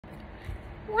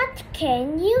What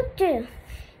can you do?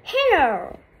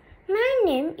 Hello, my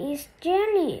name is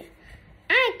Jelly.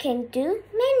 I can do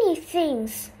many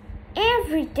things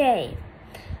every day.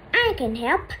 I can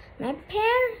help my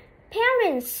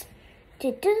parents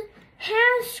to do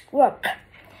housework.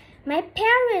 My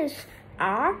parents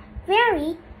are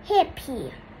very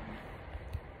happy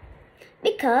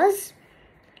because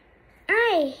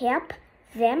I help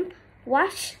them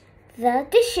wash the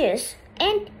dishes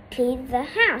and clean the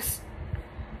house.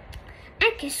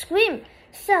 I can swim,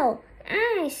 so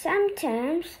I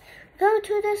sometimes go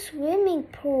to the swimming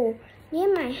pool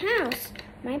near my house.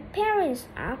 My parents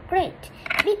are great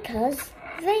because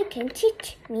they can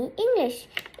teach me English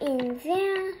in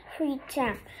their free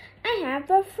time. I have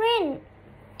a friend.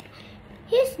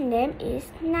 His name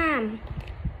is Nam.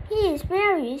 He is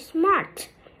very smart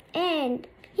and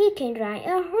he can ride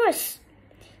a horse.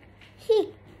 He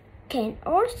can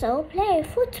also play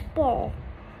football.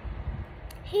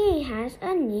 He has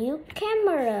a new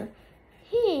camera.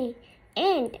 He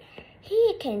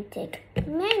can take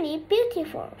many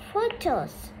beautiful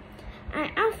photos.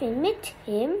 I often meet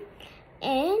him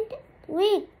and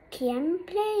we can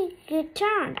play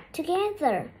guitar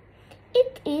together.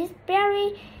 It is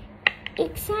very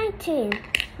exciting.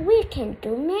 We can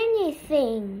do many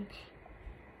things.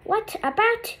 What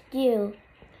about you?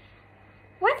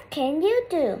 What can you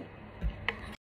do?